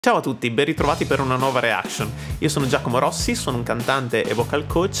Ciao a tutti, ben ritrovati per una nuova reaction. Io sono Giacomo Rossi, sono un cantante e vocal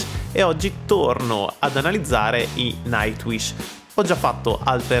coach e oggi torno ad analizzare i Nightwish. Ho già fatto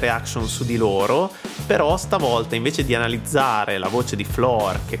altre reaction su di loro, però stavolta invece di analizzare la voce di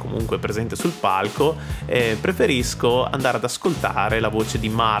Floor, che comunque è presente sul palco, preferisco andare ad ascoltare la voce di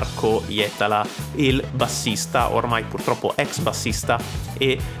Marko Hietala, il bassista, ormai purtroppo ex bassista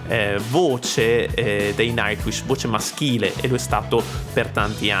e voce dei Nightwish, voce maschile, e lo è stato per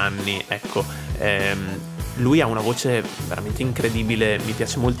tanti anni, ecco. Lui ha una voce veramente incredibile, mi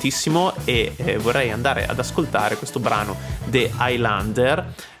piace moltissimo e vorrei andare ad ascoltare questo brano The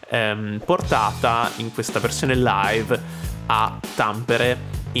Highlander, portata in questa versione live a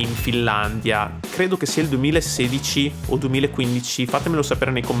Tampere in Finlandia. Credo che sia il 2016 o 2015, fatemelo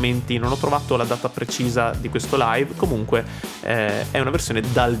sapere nei commenti, non ho trovato la data precisa di questo live. Comunque è una versione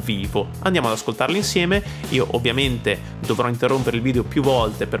dal vivo. Andiamo ad ascoltarla insieme. Io ovviamente dovrò interrompere il video più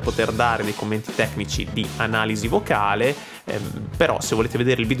volte per poter dare dei commenti tecnici di analisi vocale, però se volete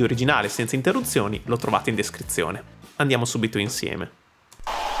vedere il video originale senza interruzioni lo trovate in descrizione. Andiamo subito insieme.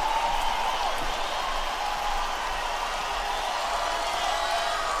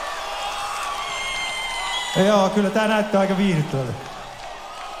 Joo, kyllä tää näyttää aika viihdyttävältä.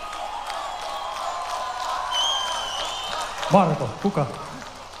 Marko, kuka?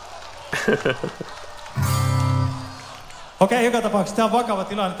 Okei, joka tapauksessa tää on vakava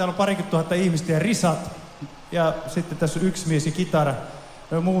tilanne. Täällä on 20 000 ihmistä ja risat. Ja sitten tässä on yksi mies ja kitara.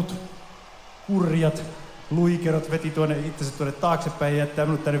 Ja muut kurjat luikerot veti itsensä tuonne taaksepäin ja jättää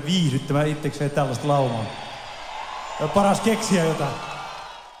minut tänne viihdyttämään itsekseen tällaista laumaa. Paras keksiä jotain.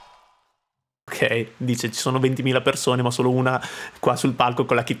 Ok, dice ci sono 20.000 persone ma solo una qua sul palco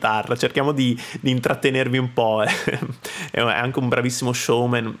con la chitarra, cerchiamo di intrattenervi un po'. È anche un bravissimo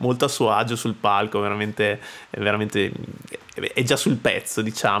showman, molto a suo agio sul palco, veramente è già sul pezzo,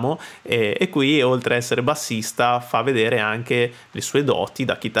 diciamo, e qui oltre a essere bassista fa vedere anche le sue doti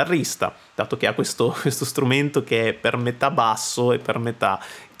da chitarrista, dato che ha questo strumento che è per metà basso e per metà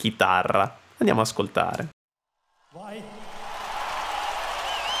chitarra. Andiamo ad ascoltare. Vai.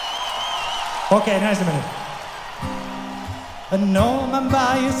 Okei, näin se menee. A gnomon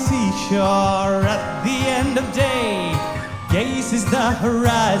by a seashore at the end of day gazes the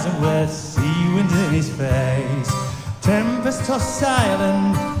horizon with sea wind in his face. Tempest tossed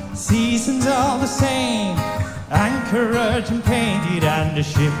silent, seasons all the same. Anchorage and painted and a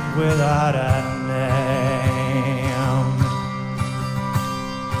ship without a name.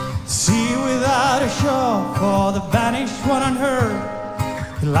 Sea without a shore for the vanished one unheard.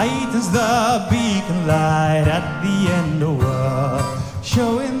 Lightens the beacon light at the end of the world,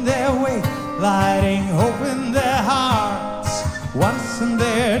 showing their way, lighting hope in their hearts. Once in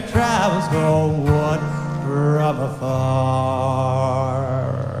their travels homeward from afar.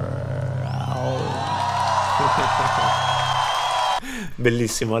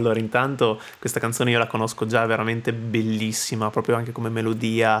 Bellissimo. Allora, intanto questa canzone io la conosco già, è veramente bellissima, proprio anche come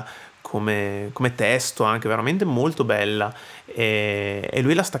melodia, come testo, anche veramente molto bella, e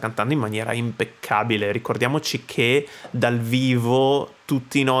lui la sta cantando in maniera impeccabile. Ricordiamoci che dal vivo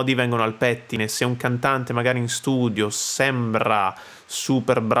tutti i nodi vengono al pettine. Se un cantante magari in studio sembra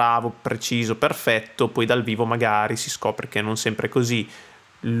super bravo, preciso, perfetto, poi dal vivo magari si scopre che non sempre è così.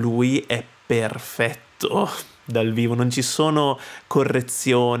 Lui è perfetto dal vivo, non ci sono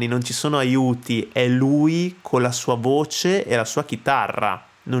correzioni, non ci sono aiuti, è lui con la sua voce e la sua chitarra,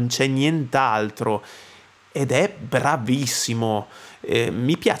 non c'è nient'altro, ed è bravissimo.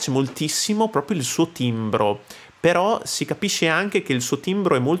 Mi piace moltissimo proprio il suo timbro, però si capisce anche che il suo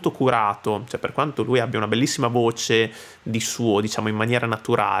timbro è molto curato, cioè per quanto lui abbia una bellissima voce di suo, diciamo in maniera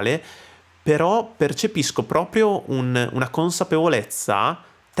naturale, però percepisco proprio una consapevolezza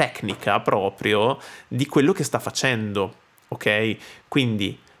tecnica proprio di quello che sta facendo, ok?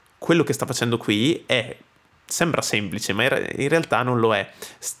 Quindi quello che sta facendo qui sembra semplice, ma in realtà non lo è.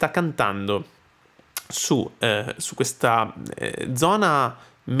 Sta cantando su questa zona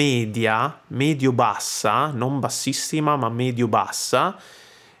media, medio-bassa, non bassissima ma medio-bassa,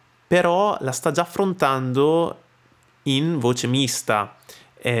 però la sta già affrontando in voce mista,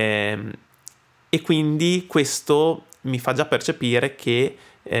 e quindi questo mi fa già percepire che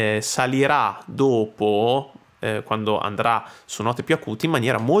salirà dopo, quando andrà su note più acuti, in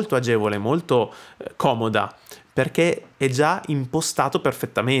maniera molto agevole, molto comoda, perché è già impostato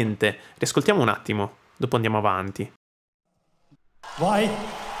perfettamente. Riascoltiamo un attimo, dopo andiamo avanti. Vai.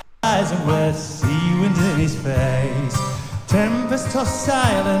 Tempest tossed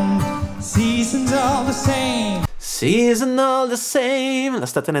silent, seasons all the same. Season all the same. La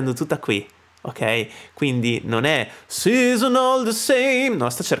sta tenendo tutta qui. ok? Quindi non è season all the same, no,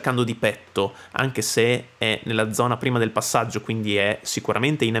 sta cercando di petto, anche se è nella zona prima del passaggio, quindi è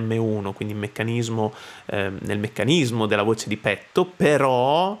sicuramente in M1, quindi nel meccanismo della voce di petto,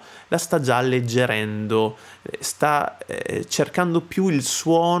 però la sta già alleggerendo, sta cercando più il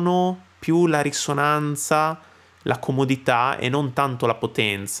suono, più la risonanza, la comodità e non tanto la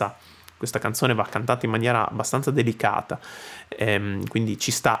potenza. Questa canzone va cantata in maniera abbastanza delicata, quindi ci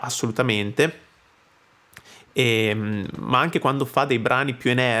sta assolutamente, ma anche quando fa dei brani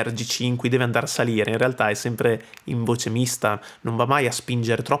più energici in cui deve andare a salire, in realtà è sempre in voce mista, non va mai a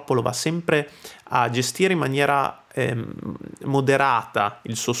spingere troppo, lo va sempre a gestire in maniera moderata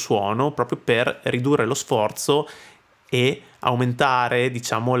il suo suono, proprio per ridurre lo sforzo e aumentare,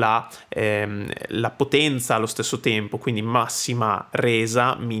 diciamo, la potenza allo stesso tempo, quindi massima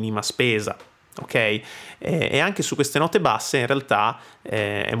resa, minima spesa, ok? E anche su queste note basse in realtà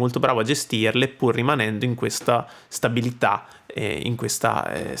è molto bravo a gestirle pur rimanendo in questa stabilità,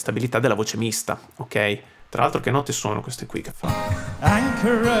 stabilità della voce mista, ok? Tra l'altro che note sono queste qui che fa?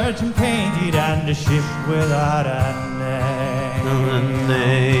 Anchorage and painted and a ship without a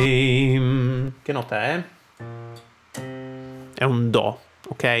name. Che nota è? È un Do,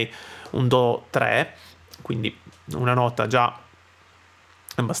 ok? Un Do 3, quindi una nota già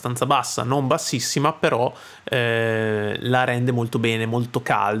abbastanza bassa, non bassissima, però la rende molto bene, molto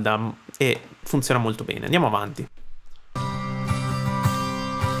calda e funziona molto bene. Andiamo avanti.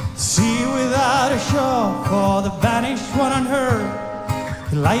 Sea without a shore for the vanished one unheard.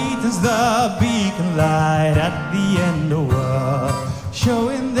 Lightens the beacon light at the end of the world,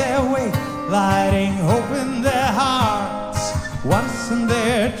 showing their way, lighting hope in their hearts. Once in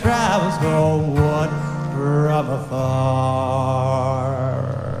their travels homeward from afar.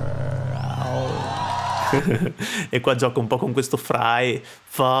 E qua gioca un po' con questo e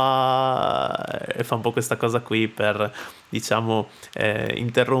fa un po' questa cosa qui per, diciamo,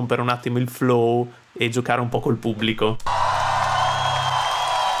 interrompere un attimo il flow e giocare un po' col pubblico.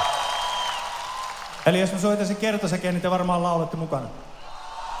 Eli jos mä soitaisin kertosäkeä, niin te varmaan laulatte mukana.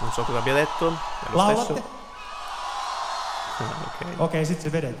 Non so cosa abbia detto. È lo Laulatte? stesso? Okei, sit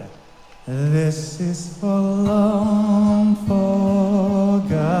se vedetään. This is for long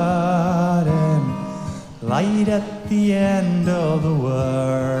forgotten, light at the end of the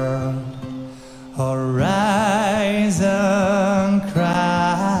world, horizon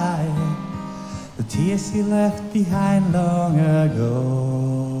crying, the tears he left behind long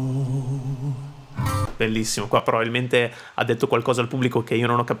ago. Bellissimo, qua probabilmente ha detto qualcosa al pubblico che io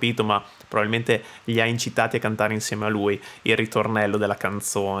non ho capito, ma probabilmente li ha incitati a cantare insieme a lui il ritornello della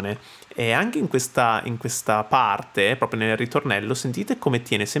canzone. E anche in questa parte, proprio nel ritornello, sentite come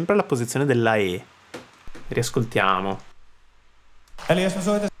tiene sempre la posizione della E. Riascoltiamo. Eli jos mä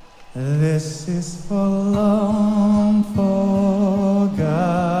soitan. This is for long forgotten.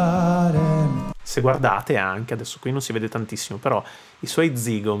 Se guardate anche, adesso qui non si vede tantissimo, però i suoi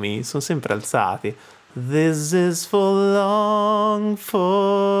zigomi sono sempre alzati. This is for long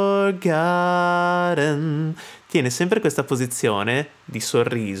forgotten. Tiene sempre questa posizione di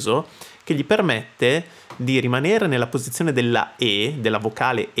sorriso che gli permette di rimanere nella posizione della E, della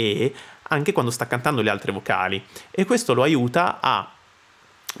vocale E, anche quando sta cantando le altre vocali. E questo lo aiuta a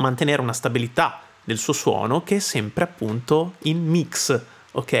mantenere una stabilità del suo suono che è sempre appunto in mix,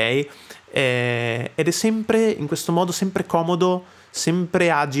 ok? Ed è sempre in questo modo, sempre comodo,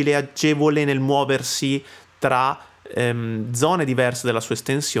 sempre agile, agevole nel muoversi tra zone diverse della sua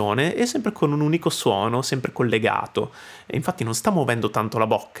estensione e sempre con un unico suono, sempre collegato. E infatti non sta muovendo tanto la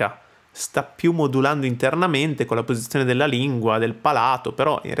bocca, sta più modulando internamente con la posizione della lingua, del palato,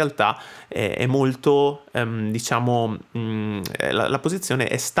 però in realtà è molto, diciamo, la posizione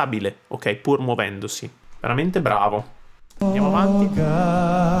è stabile, ok, pur muovendosi. Veramente bravo. Andiamo avanti.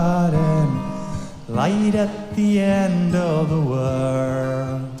 Light at the end of the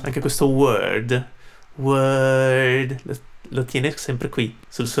world. Anche questo word lo tiene sempre qui,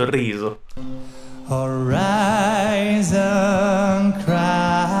 sul sorriso. Horizon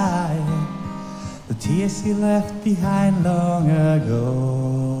crying, the tears he left behind long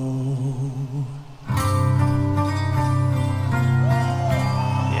ago.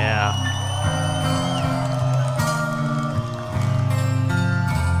 Yeah.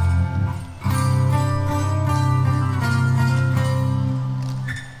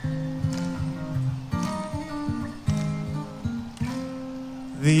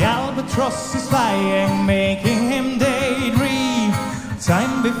 The albatross is flying, making him daydream.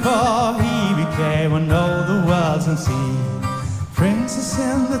 Time before he became one of the world's unseen. Princess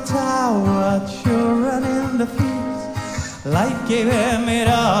in the tower, children in the fields. Life gave him it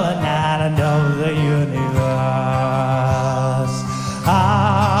all, and I know the universe.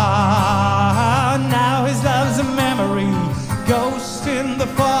 Now his love's a memory, ghost in the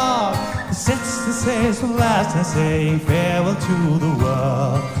fog. Sits to say some last and saying farewell to the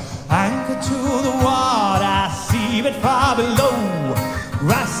world. Anchor to the water, I see it far below.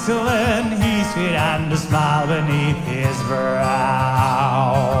 Rustle in his feet and a smile beneath his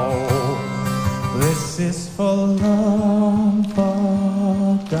brow. This is for long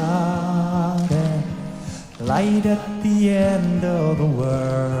forgotten, light at the end of the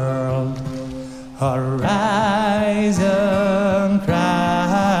world. Horizon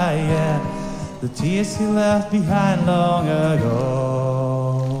crying, the tears he left behind long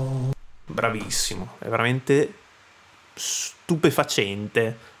ago. Bravissimo, è veramente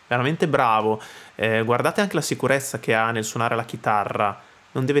stupefacente, veramente bravo. Guardate anche la sicurezza che ha nel suonare la chitarra,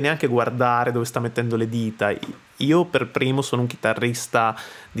 non deve neanche guardare dove sta mettendo le dita. Io per primo sono un chitarrista,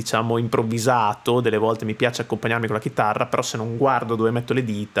 diciamo, improvvisato, delle volte mi piace accompagnarmi con la chitarra, però se non guardo dove metto le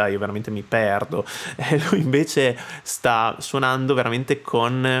dita io veramente mi perdo. Lui invece sta suonando veramente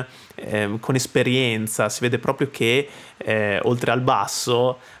con esperienza, si vede proprio che oltre al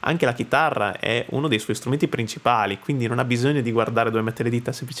basso anche la chitarra è uno dei suoi strumenti principali, quindi non ha bisogno di guardare dove mette le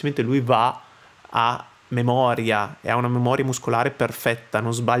dita, semplicemente lui va a memoria e ha una memoria muscolare perfetta,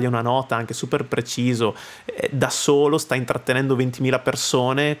 non sbaglia una nota, anche super preciso, da solo sta intrattenendo 20.000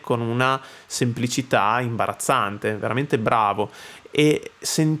 persone con una semplicità imbarazzante, veramente bravo. E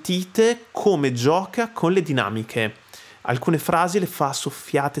sentite come gioca con le dinamiche, alcune frasi le fa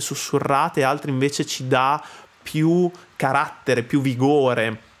soffiate, sussurrate, altre invece ci dà più carattere, più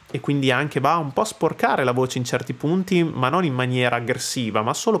vigore, e quindi anche va un po' a sporcare la voce in certi punti, ma non in maniera aggressiva,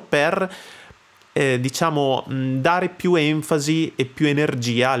 ma solo per diciamo dare più enfasi e più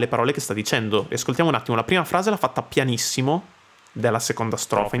energia alle parole che sta dicendo. E ascoltiamo un attimo, la prima frase l'ha fatta pianissimo, della seconda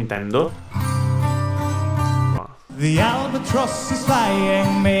strofa intendo. The albatross is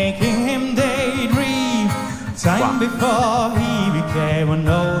flying, making him daydream. Time before he became one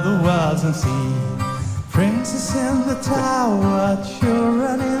of the world's unseen. Princess in the tower,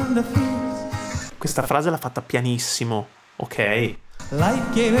 children in the fields. Questa frase l'ha fatta pianissimo, ok?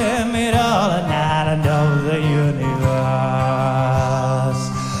 Life gave him it all, and I know the universe.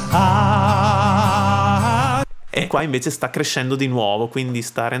 E qua invece sta crescendo di nuovo, quindi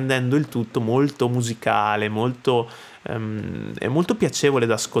sta rendendo il tutto molto musicale, molto, è molto piacevole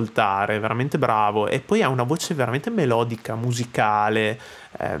da ascoltare, veramente bravo. E poi ha una voce veramente melodica, musicale,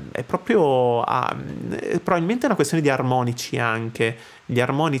 è proprio, probabilmente è una questione di armonici anche. Gli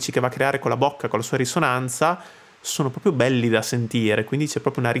armonici che va a creare con la bocca, con la sua risonanza, sono proprio belli da sentire, quindi c'è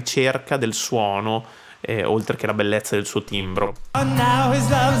proprio una ricerca del suono, oltre che la bellezza del suo timbro. Now his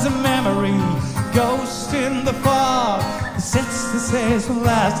love's a memory, ghost in the fog, sits to say some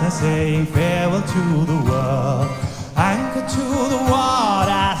last and saying farewell to the world. Anchor to the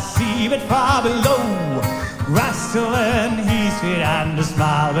water, I see it far below. Rustle in his feet and a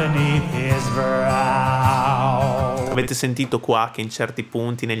smile beneath his brow. Avete sentito qua che in certi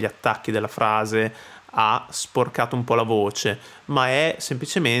punti, negli attacchi della frase, ha sporcato un po' la voce, ma è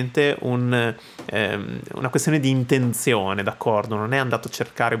semplicemente una questione di intenzione, d'accordo? Non è andato a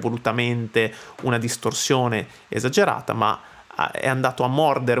cercare volutamente una distorsione esagerata, ma è andato a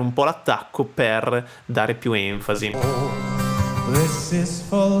mordere un po' l'attacco per dare più enfasi. This is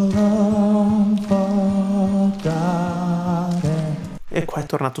for long forgotten. E qua è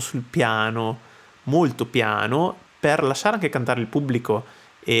tornato sul piano, molto piano, per lasciare anche cantare il pubblico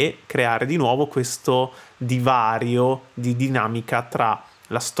e creare di nuovo questo divario di dinamica tra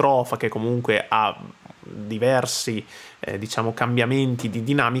la strofa, che comunque ha diversi diciamo cambiamenti di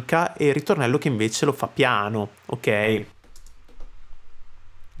dinamica, e il ritornello che invece lo fa piano, ok?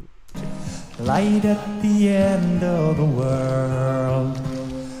 Light at the end of the world,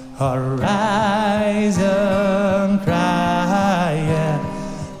 horizon crying,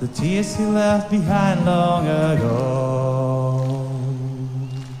 the tears he left behind long ago.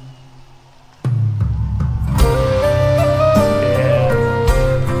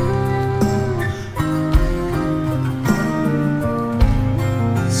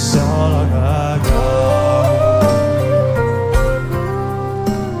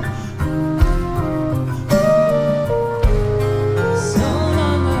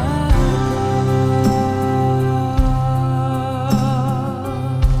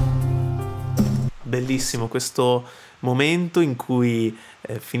 Bellissimo questo momento in cui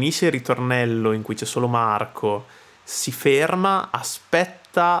finisce il ritornello, in cui c'è solo Marko, si ferma,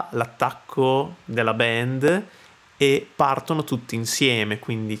 aspetta l'attacco della band e partono tutti insieme,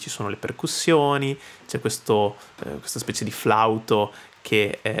 quindi ci sono le percussioni, c'è questa specie di flauto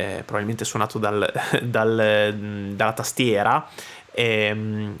che è probabilmente suonato dalla tastiera,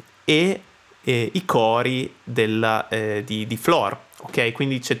 e i cori di Floor, ok?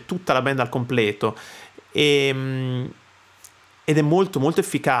 Quindi c'è tutta la band al completo, ed è molto molto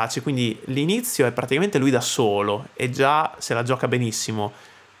efficace, quindi l'inizio è praticamente lui da solo e già se la gioca benissimo.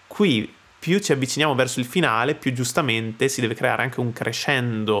 Qui più ci avviciniamo verso il finale, più giustamente si deve creare anche un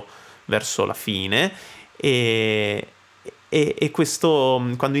crescendo verso la fine, e questo,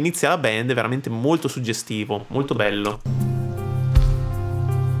 quando inizia la band, è veramente molto suggestivo, molto bello.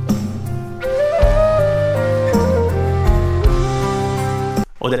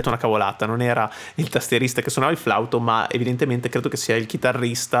 Ho detto una cavolata, non era il tastierista che suonava il flauto, ma evidentemente credo che sia il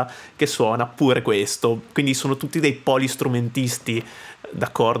chitarrista che suona pure questo. Quindi sono tutti dei polistrumentisti,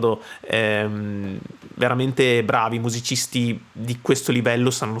 d'accordo, veramente bravi, musicisti di questo livello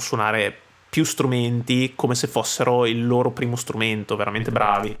sanno suonare più strumenti come se fossero il loro primo strumento, veramente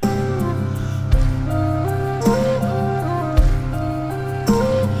bravi.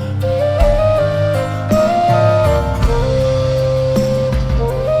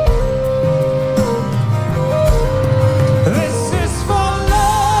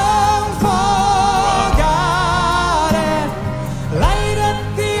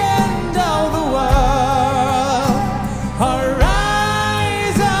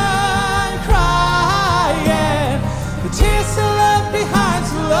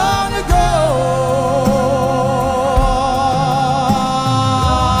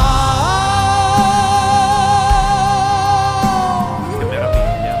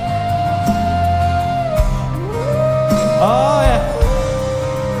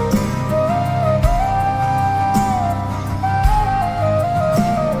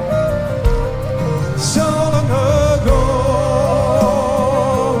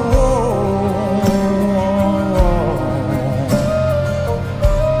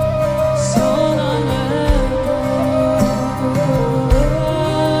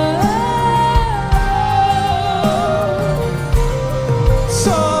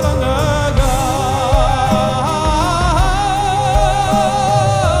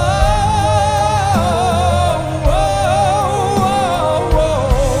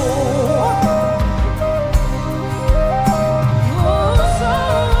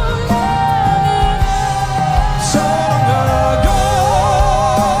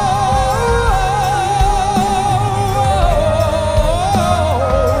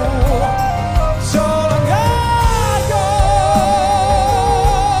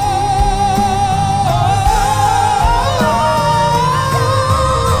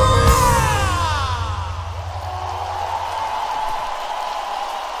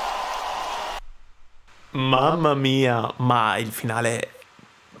 Mamma mia, ma il finale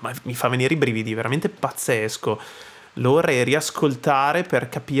mi fa venire i brividi, veramente pazzesco. Lo vorrei riascoltare per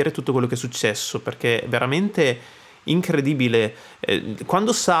capire tutto quello che è successo, perché è veramente incredibile.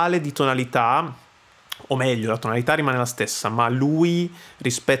 Quando sale di tonalità, o meglio, la tonalità rimane la stessa, ma lui,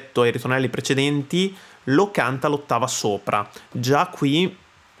 rispetto ai ritornelli precedenti, lo canta l'ottava sopra. Già qui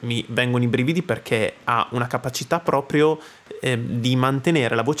mi vengono i brividi, perché ha una capacità proprio di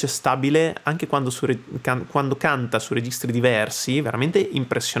mantenere la voce stabile anche quando canta su registri diversi, veramente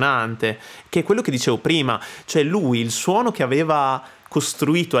impressionante, che è quello che dicevo prima, cioè lui, il suono che aveva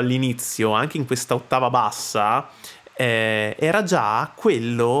costruito all'inizio, anche in questa ottava bassa, era già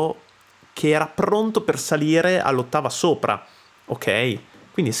quello che era pronto per salire all'ottava sopra, ok?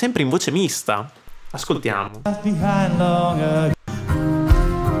 Quindi è sempre in voce mista. Ascoltiamo.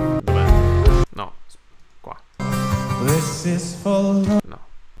 No, qua. No,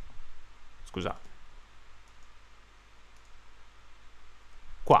 scusate.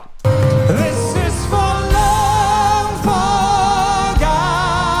 Qua.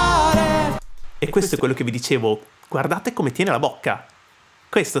 E questo è quello che vi dicevo, guardate come tiene la bocca.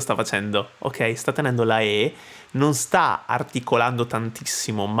 Questo sta facendo, ok? Sta tenendo la E, non sta articolando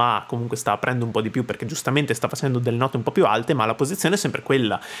tantissimo, ma comunque sta aprendo un po' di più, perché giustamente sta facendo delle note un po' più alte, ma la posizione è sempre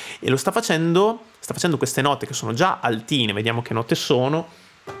quella. E lo sta facendo queste note che sono già altine, vediamo che note sono.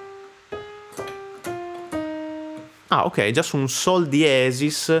 Ah, ok, già su un Sol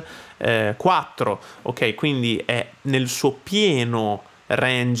diesis 4, ok? Quindi è nel suo pieno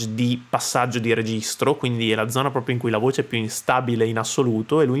range di passaggio di registro, quindi è la zona proprio in cui la voce è più instabile in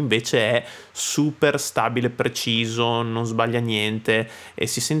assoluto, e lui invece è super stabile, preciso, non sbaglia niente, e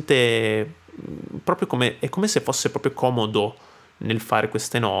si sente proprio è come se fosse proprio comodo nel fare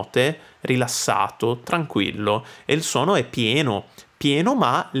queste note, rilassato, tranquillo, e il suono è pieno, pieno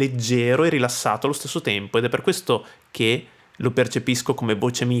ma leggero e rilassato allo stesso tempo, ed è per questo che lo percepisco come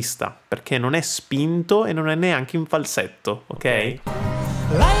voce mista, perché non è spinto e non è neanche in falsetto, ok?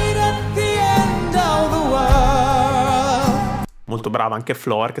 Light at the end of the world. Molto brava anche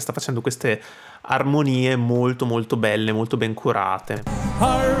Floor, che sta facendo queste armonie molto molto belle, molto ben curate.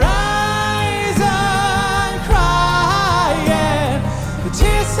 Horizon crying, the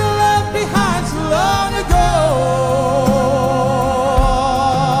tears are left behind so long ago.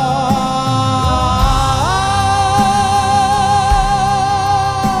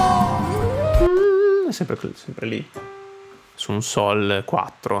 Sempre lì, su un Sol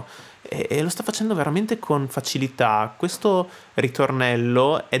 4, e lo sta facendo veramente con facilità. Questo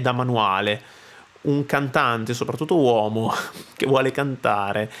ritornello è da manuale. Un cantante, soprattutto uomo, che vuole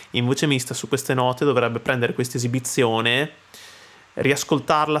cantare in voce mista su queste note dovrebbe prendere questa esibizione,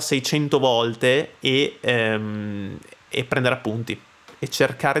 riascoltarla 600 volte e prendere appunti e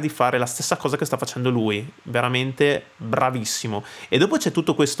cercare di fare la stessa cosa che sta facendo lui. Veramente bravissimo. E dopo c'è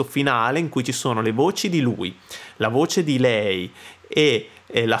tutto questo finale in cui ci sono le voci di lui, la voce di lei e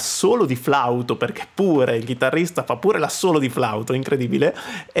l'assolo di flauto, perché pure il chitarrista fa pure l'assolo di flauto, incredibile,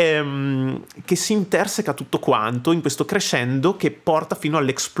 che si interseca tutto quanto in questo crescendo che porta fino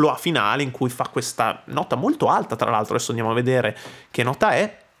all'exploit finale, in cui fa questa nota molto alta, tra l'altro adesso andiamo a vedere che nota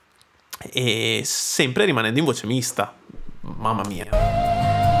è, e sempre rimanendo in voce mista. Mamma mia.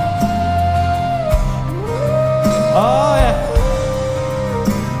 Oh yeah.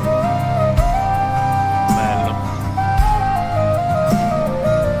 Bello.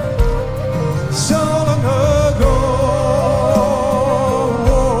 So long ago.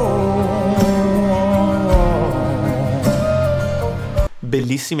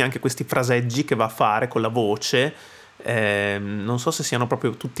 Bellissimi anche questi fraseggi che va a fare con la voce. Non so se siano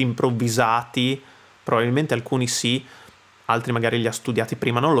proprio tutti improvvisati, probabilmente alcuni sì, altri magari li ha studiati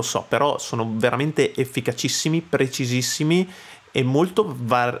prima, non lo so, però sono veramente efficacissimi, precisissimi e molto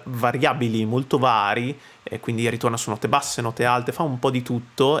variabili, molto vari, e quindi ritorna su note basse, note alte, fa un po' di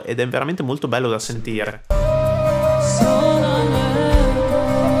tutto ed è veramente molto bello da sentire.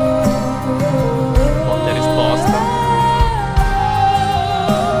 Botta e risposta.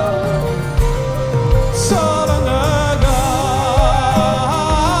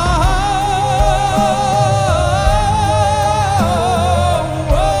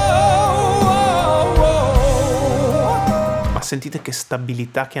 Sentite che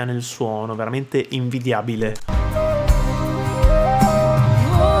stabilità che ha nel suono, veramente invidiabile.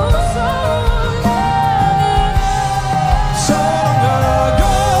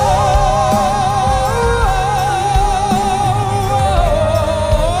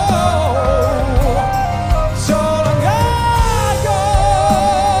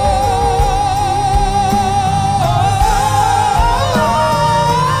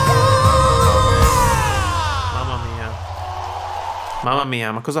 Mamma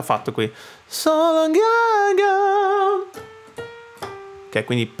mia, ma cosa ha fatto qui? Ok,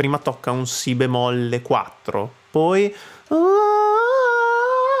 quindi prima tocca un Si bemolle 4, poi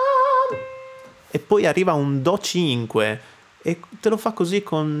e poi arriva un Do 5 e te lo fa così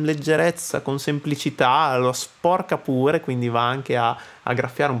con leggerezza, con semplicità, lo sporca pure, quindi va anche a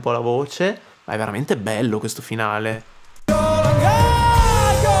graffiare un po' la voce. Ma è veramente bello questo finale.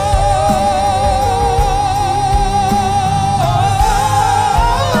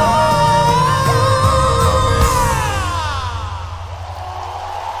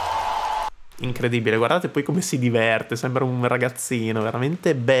 Incredibile, guardate poi come si diverte, sembra un ragazzino,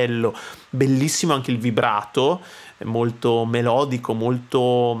 veramente bello. Bellissimo anche il vibrato, molto melodico,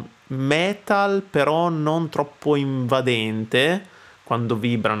 molto metal, però non troppo invadente quando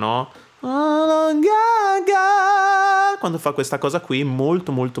vibra, no? Quando fa questa cosa qui,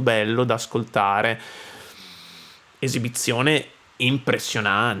 molto molto bello da ascoltare. Esibizione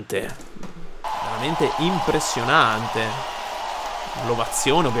impressionante, veramente impressionante.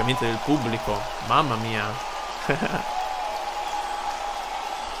 L'ovazione ovviamente del pubblico, mamma mia.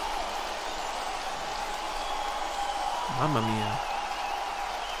 Mamma mia.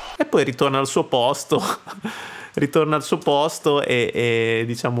 E poi ritorna al suo posto. Ritorna al suo posto e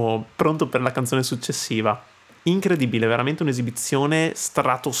diciamo pronto per la canzone successiva. Incredibile, veramente un'esibizione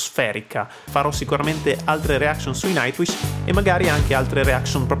stratosferica. Farò sicuramente altre reaction sui Nightwish e magari anche altre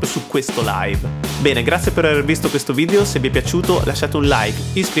reaction proprio su questo live. Bene, grazie per aver visto questo video. Se vi è piaciuto lasciate un like,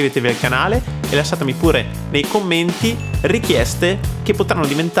 iscrivetevi al canale e lasciatemi pure nei commenti richieste che potranno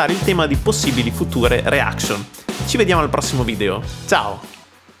diventare il tema di possibili future reaction. Ci vediamo al prossimo video. Ciao!